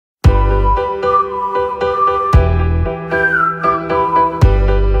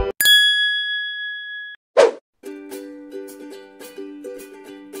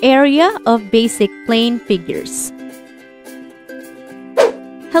Area of basic plane figures.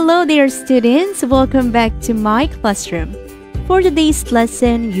 Hello there students, welcome back to my classroom. For today's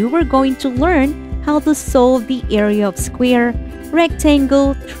lesson, you are going to learn how to solve the area of square,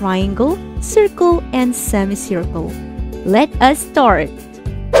 rectangle, triangle, circle, and semicircle. Let us start.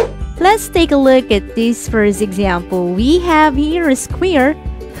 Let's take a look at this first example. We have here a square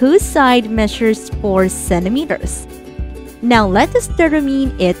whose side measures 4 centimeters. Now let us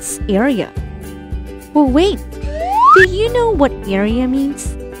determine its area. Oh wait, do you know what area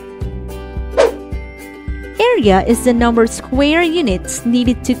means? Area is the number of square units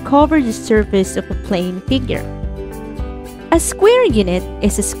needed to cover the surface of a plane figure. A square unit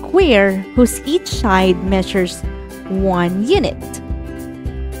is a square whose each side measures 1 unit.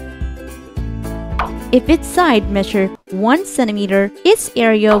 If its side measures 1 centimeter, its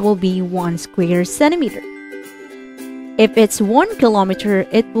area will be 1 square centimeter. If it's 1 kilometer,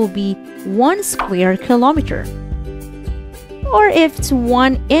 it will be 1 square kilometer. Or if it's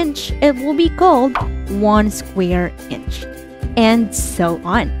 1 inch, it will be called 1 square inch, and so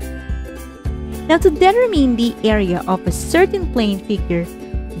on. Now to determine the area of a certain plane figure,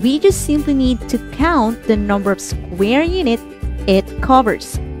 we just simply need to count the number of square units it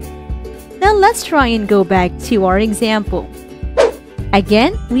covers. Now let's try and go back to our example.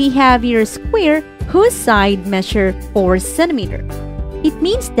 Again, we have here a square whose side measures 4 centimeters. It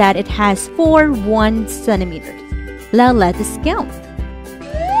means that it has 4 1 centimeters. Now let us count.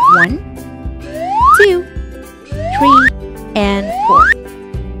 1, 2, 3, and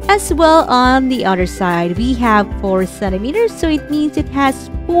 4. As well on the other side, we have 4 centimeters, so it means it has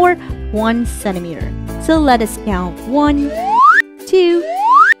 4 1 centimeter. So let us count 1, 2,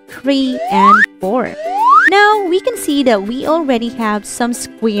 3, and 4. Now we can see that we already have some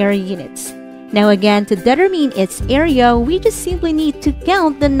square units. Now again, to determine its area, we just simply need to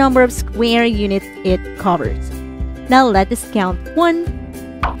count the number of square units it covers. Now let us count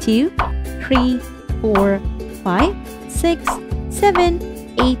 1, 2, 3, 4, 5, 6,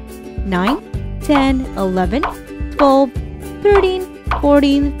 7, 8, 9, 10, 11, 12, 13,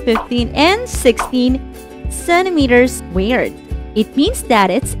 14, 15, and 16 centimeters squared. It means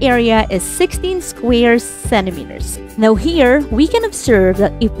that its area is 16 square centimeters. Now here, we can observe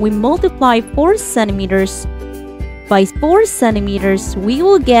that if we multiply 4 centimeters by 4 centimeters, we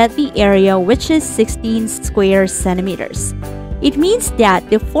will get the area which is 16 square centimeters. It means that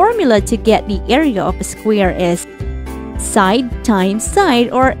the formula to get the area of a square is side times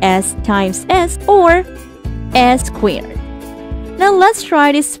side, or S times S, or S squared. Now let's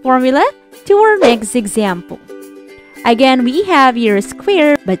try this formula to our next example. Again, we have here a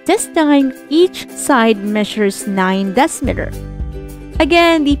square, but this time each side measures 9 decimeter.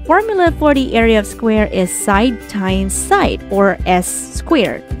 Again, the formula for the area of square is side times side, or S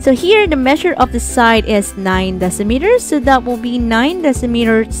squared. So here the measure of the side is 9 decimeters, so that will be 9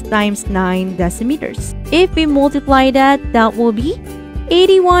 decimeters times 9 decimeters. If we multiply that, that will be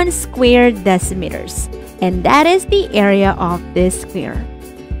 81 square decimeters. And that is the area of this square.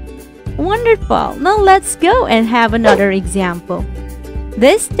 Wonderful! Now let's go and have another example.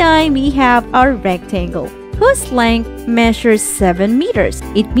 This time we have our rectangle, whose length measures 7 meters.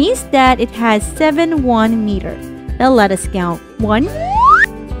 It means that it has 7 1 meter. Now let us count 1,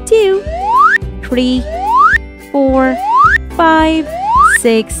 2, 3, 4, 5,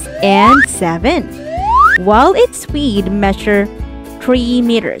 6, and 7. While its width measures 3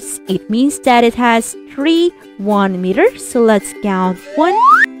 meters, it means that it has 3 1 meter. So let's count 1,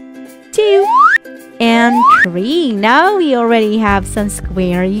 2, and 3. Now we already have some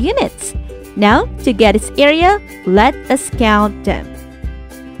square units. Now, to get its area, let us count them.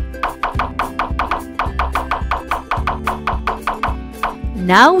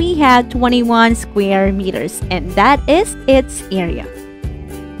 Now we have 21 square meters, and that is its area.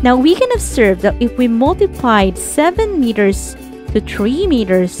 Now we can observe that if we multiplied 7 meters to 3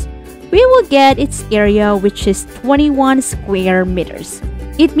 meters, we will get its area, which is 21 square meters.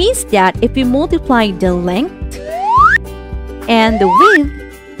 It means that if we multiply the length and the width,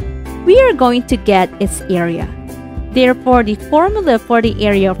 we are going to get its area. Therefore, the formula for the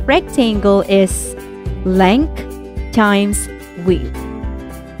area of rectangle is length times width.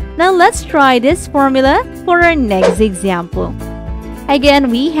 Now let's try this formula for our next example.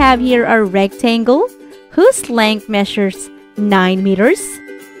 Again, we have here a rectangle whose length measures 9 meters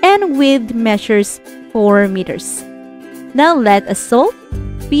and width measures 4 meters. Now let us solve.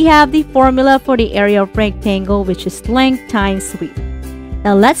 We have the formula for the area of rectangle, which is length times width.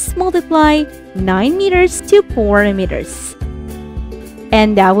 Now let's multiply 9 meters to 4 meters.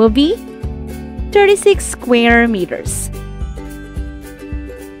 And that will be 36 square meters.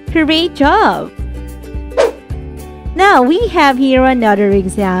 Great job! Now we have here another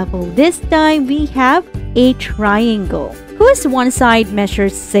example. This time we have a triangle whose one side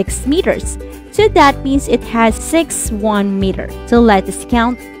measures 6 meters. So that means it has 1 meter. So let us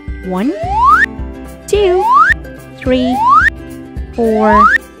count 1, 2, 3, 4,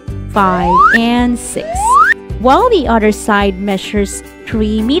 5, and 6. While the other side measures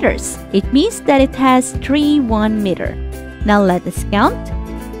 3 meters, it means that it has 1 meter. Now let us count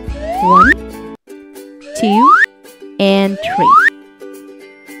 1, 2, and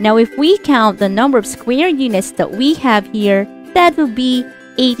 3. Now if we count the number of square units that we have here, that will be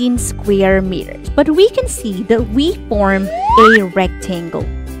 18 square meters. But we can see that we form a rectangle.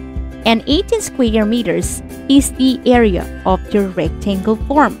 And 18 square meters is the area of the rectangle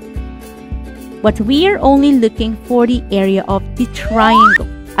form. But we are only looking for the area of the triangle.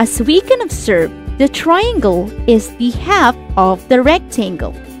 As we can observe, the triangle is the half of the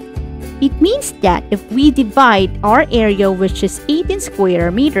rectangle. It means that if we divide our area, which is 18 square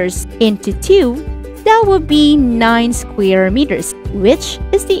meters, into 2, that would be 9 square meters, which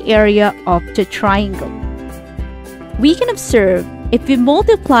is the area of the triangle. We can observe if we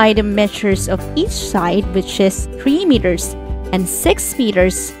multiply the measures of each side, which is 3 meters and 6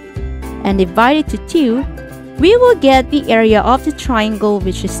 meters, and divide it to 2, we will get the area of the triangle,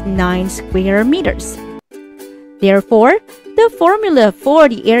 which is 9 square meters. Therefore, the formula for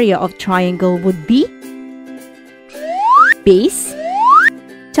the area of triangle would be base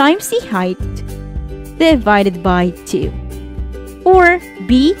times the height divided by 2, or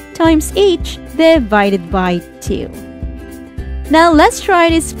b times h divided by 2. Now let's try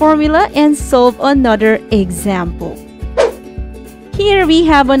this formula and solve another example. Here we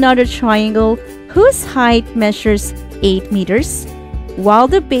have another triangle whose height measures 8 meters, while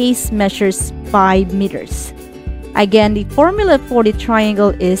the base measures 5 meters. Again, the formula for the triangle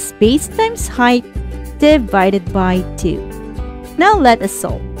is base times height divided by 2. Now let us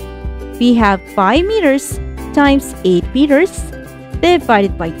solve. We have 5 meters times 8 meters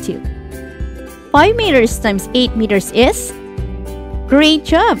divided by 2. 5 meters times 8 meters is? Great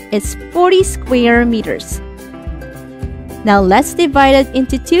job! It's 40 square meters. Now let's divide it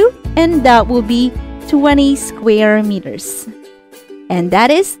into 2, and that will be 20 square meters. And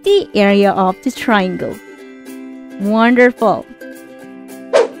that is the area of the triangle. Wonderful!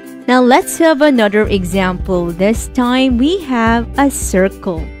 Now let's have another example. This time we have a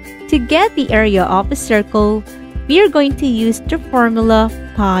circle. To get the area of a circle, we are going to use the formula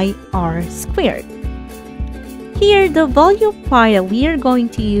pi r squared. Here, the value of pi that we are going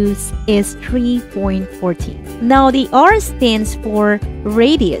to use is 3.14. Now, the r stands for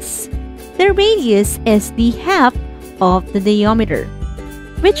radius. The radius is the half of the diameter,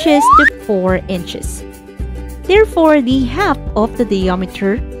 which is the 4 inches. Therefore, the half of the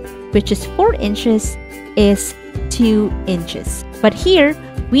diameter, which is 4 inches, is 2 inches. But here,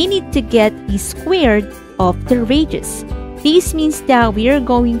 we need to get the squared of the radius. This means that we are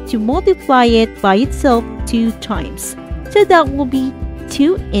going to multiply it by itself 2 times. So that will be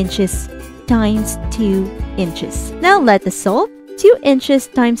 2 inches times 2 inches. Now let us solve. 2 inches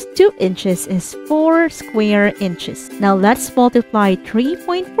times 2 inches is 4 square inches. Now let's multiply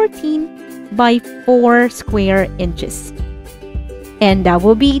 3.14 by 4 square inches. And that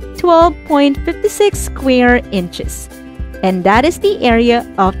will be 12.56 square inches. And that is the area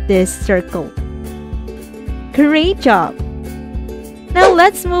of this circle. Great job! Now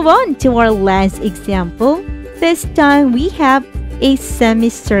let's move on to our last example. This time we have a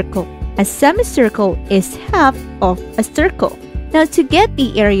semicircle. A semicircle is half of a circle. Now to get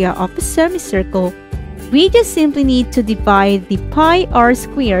the area of a semicircle, we just simply need to divide the pi r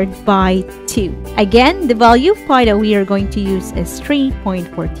squared by 2. Again, the value of pi that we are going to use is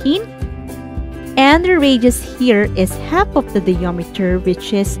 3.14. And the radius here is half of the diameter,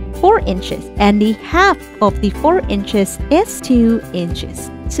 which is 4 inches. And the half of the 4 inches is 2 inches.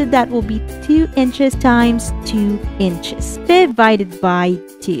 So that will be 2 inches times 2 inches divided by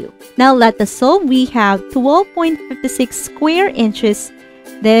 2. Now let us solve. We have 12.56 square inches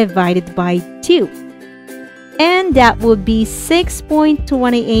divided by 2. And that would be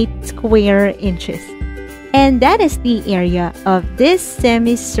 6.28 square inches. And that is the area of this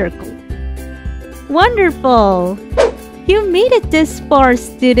semicircle. Wonderful! You made it this far,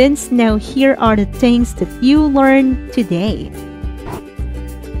 students. Now here are the things that you learned today.